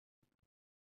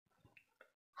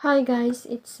Hi guys,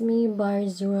 it's me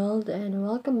Bar's World and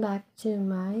welcome back to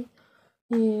my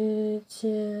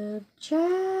YouTube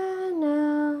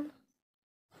channel.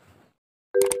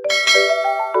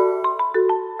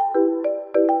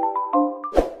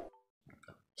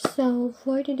 So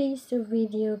for today's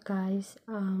video guys,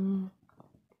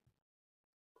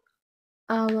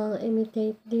 I will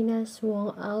imitate Deanna'S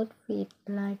Wong outfit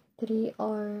like 3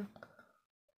 or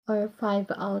 5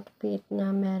 outfit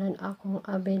na meron akong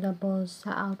available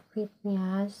sa outfit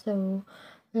niya. So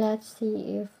let's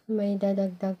see if may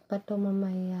dadagdag pa to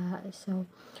mamaya.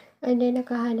 So and then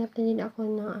nakahanap na din ako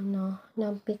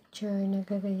ng picture na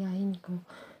gagayahin ko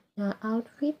na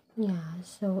outfit niya.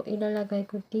 So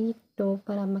ilalagay ko dito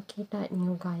para makita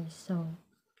niyo guys. So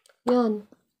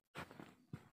yun.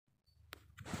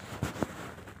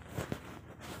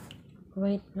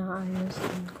 Wait na,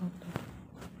 ayusin ko to.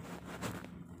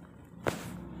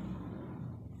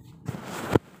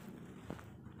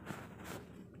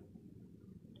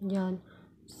 Yan.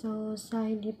 So, sa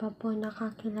hindi pa po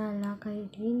nakakilala kay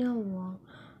Deanna'S Wong,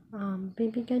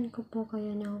 bibigyan ko po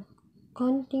kayo ng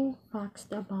konting facts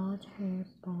about her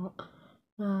po.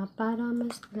 Para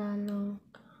mas lalong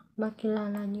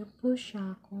makilala niyo po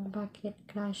siya kung bakit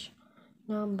crush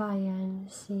ng bayan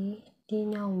si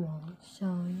Deanna'S Wong.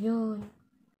 So, yun.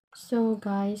 So,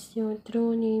 guys, yung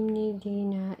true name ni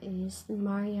Deanna is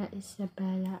Maria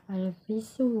Isabella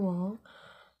Alviso Wong.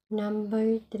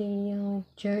 Number 3 yung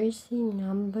jersey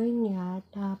number niya.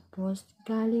 Tapos,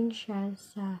 galing siya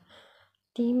sa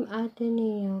Team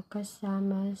Ateneo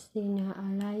kasama sina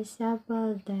Eliza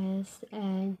Valdez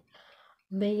and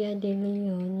Bea de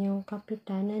Leon, yung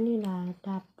kapitana nila.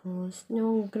 Tapos,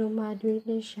 nung graduate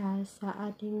na siya sa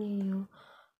Ateneo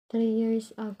 3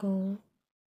 years ago,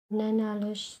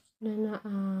 nanalo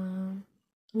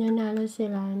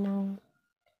sila ng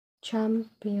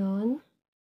champion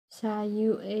sa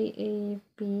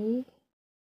UAAP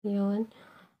yun.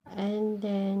 And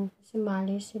then,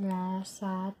 sumali sila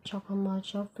sa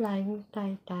Chocomocho Flying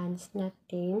Titans na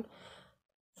team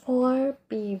for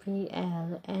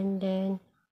PVL. And then,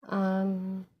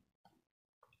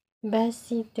 best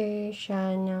sitter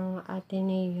siya ng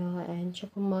Ateneo and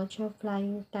Chocomocho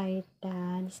Flying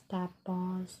Titans.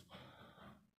 Tapos,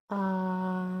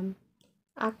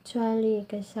 actually,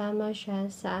 kasama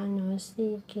siya sa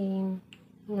SEA Game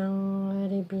ng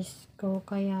Ribisco,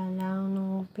 kaya lang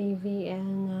nung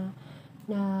PVL na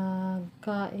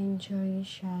nagka-enjoy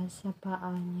siya sa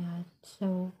paa niya.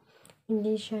 So,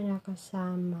 hindi siya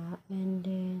nakasama. And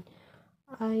then,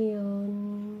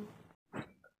 ayun,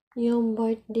 yung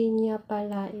birthday niya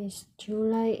pala is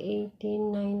July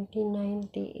 18,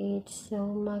 1998.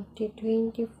 So,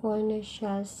 magti-24 na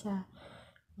siya sa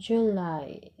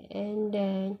July. And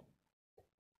then,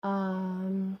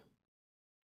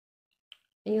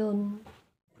 yun.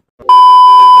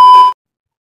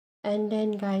 And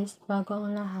then guys, bago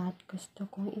ang lahat, gusto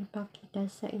kong ipakita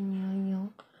sa inyo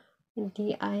yung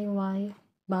DIY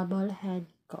bubble head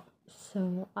ko.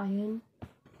 So, ayun.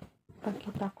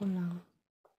 Pakita ko lang.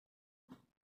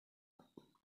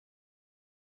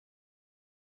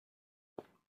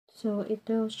 So,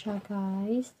 ito siya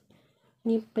guys.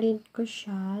 Ni-print ko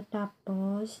siya.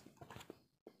 Tapos,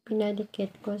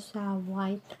 pinadikit ko sa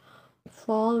white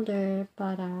folder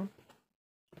para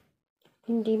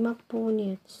hindi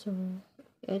mapunit. So,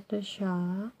 ito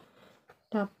siya.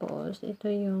 Tapos, ito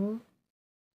yung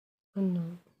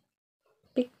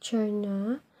picture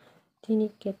na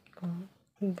tinikit ko.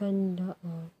 Ganda,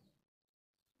 oh.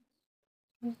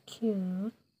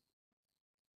 Cute.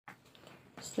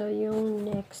 So, yung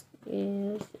next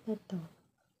is ito.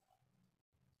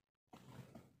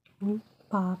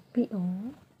 Papi,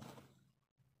 oh.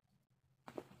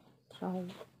 So,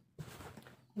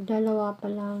 dalawa pa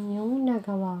lang yung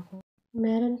nagawa ko.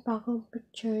 Meron pa akong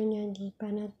picture niya, di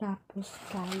pa natapos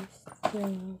guys. So,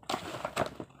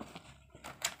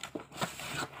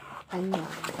 ayan.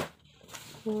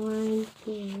 1,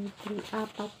 2, 3,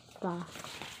 4 pa.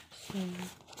 So,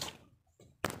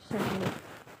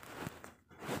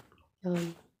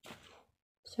 yun.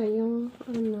 So, yung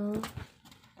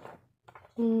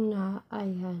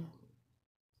ayan.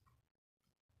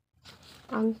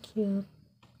 Ang cute.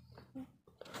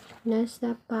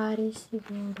 Nasa Paris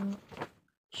siguro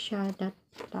siya that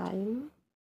time.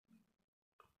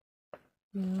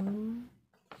 Yun.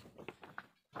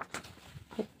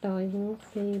 Ito yung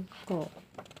fave ko.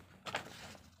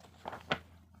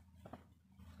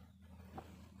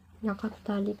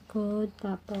 Nakatalikod.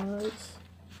 Tapos,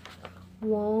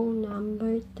 Wong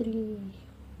number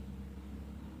 3.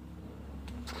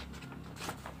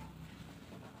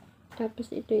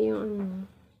 Tapos, ito yung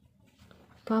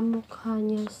kamukha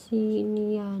niya si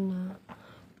Deanna.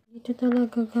 Dito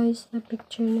talaga guys, sa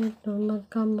picture na to,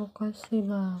 magkamukha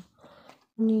sila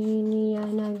ni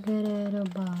Deanna Guerrero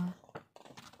ba?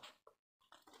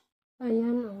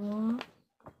 Ayan o.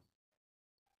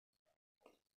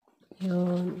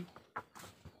 Yun.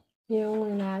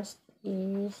 Yung last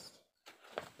is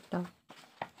ito.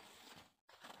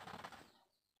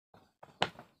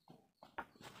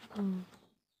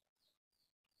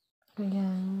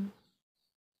 Ayan.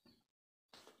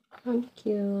 Ang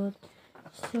cute.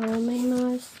 So, may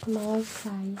mga small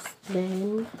size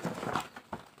din.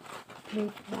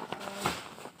 Wait lang.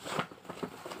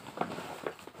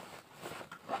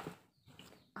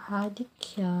 Hadik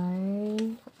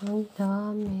yarn. Ang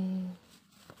dami.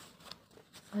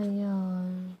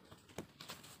 Ayan.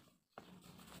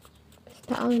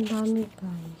 Basta ang dami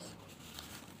guys.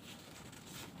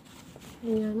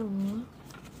 Ayan o.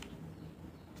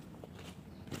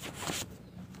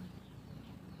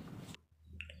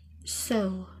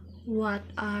 So, what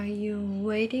are you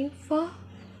waiting for?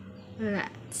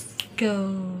 Let's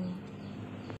go!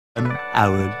 An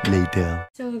hour later.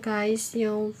 So guys,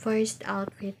 yung first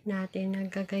outfit natin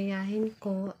na gagayahin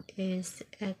ko is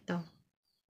eto.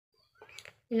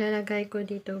 Ilalagay ko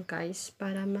dito guys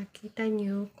para makita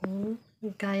nyo kung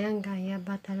gayang-gaya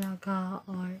ba talaga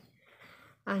or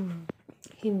ano,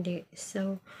 hindi.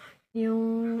 So,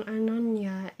 yung ano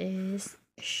niya is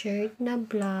shirt na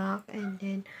black and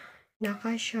then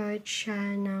naka-short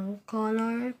siya ng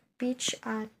color peach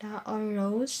ata or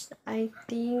rose. I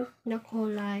think na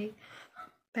kulay.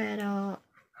 Pero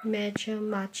medyo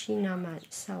matchy naman.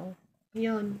 So,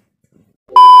 yun.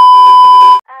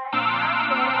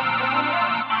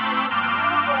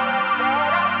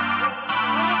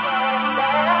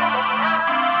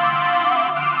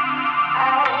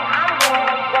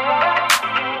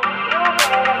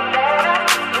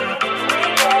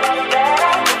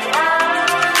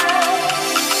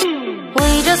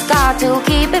 To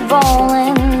keep it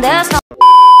rolling, there's no.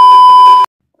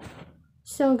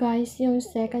 So guys, yung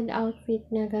second outfit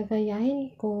na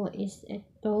gagayahin ko is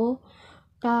ito.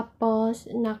 Tapos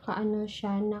naka-ano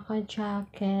siya,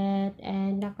 naka-jacket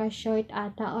and naka-short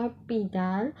ata or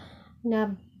pedal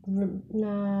na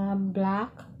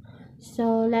black.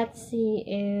 So let's see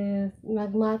if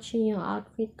mag-match yung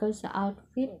outfit ko sa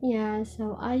outfit niya.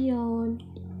 So ayun.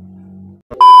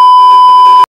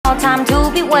 Time to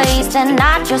be wasting,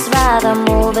 I'd just rather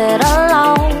move it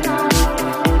along.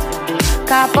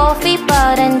 Couple feet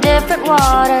but in different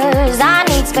waters, I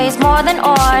need space more than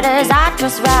orders, I'd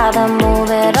just rather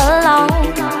move it along.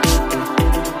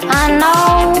 I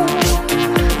know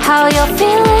how you're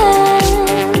feeling,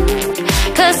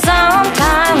 cause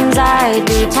sometimes I'd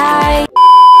be tired.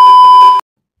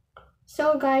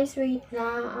 So guys, wait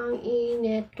lang, ang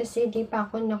init kasi di pa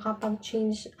ako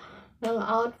nakapag-change ng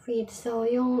outfit. So,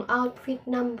 yung outfit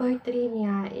number 3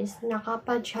 niya is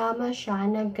naka-pajama siya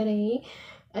na gray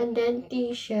and then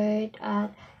t-shirt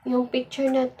at yung picture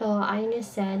na to ay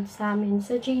nisend sa amin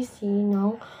sa GC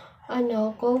no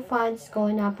co-fans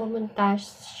ko na pumunta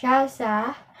siya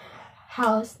sa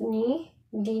house ni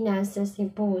Deanna'S sa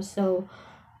Cebu. So,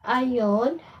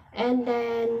 ayun. And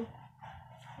then,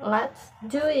 let's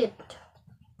do it!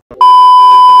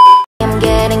 I'm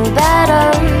getting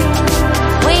better.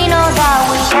 We know that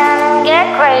we can get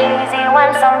crazy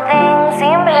when some things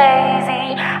seem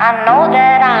lazy. I know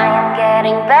that I am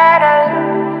getting better.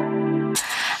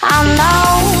 I know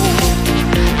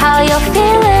how you're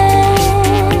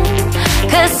feeling,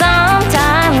 cause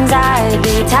sometimes I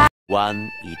be tired. One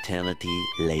eternity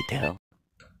later.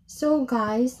 So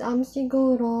guys,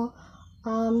 siguro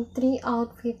 3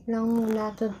 outfit lang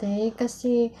muna today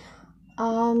kasi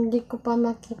di ko pa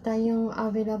makita yung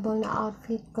available na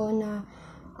outfit ko na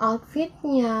outfit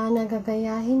niya na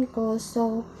gagayahin ko.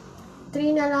 So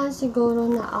 3 na lang siguro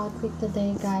na outfit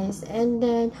today guys. And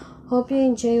then hope you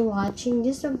enjoy watching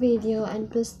this video and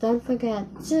please don't forget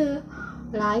to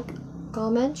like,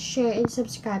 comment, share and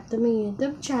subscribe to my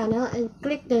YouTube channel and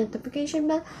click the notification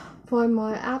bell for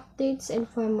more updates and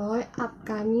for more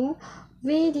upcoming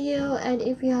video. And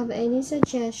if you have any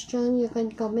suggestion, you can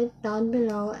comment down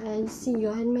below and see you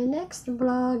in my next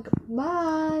vlog.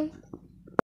 Bye!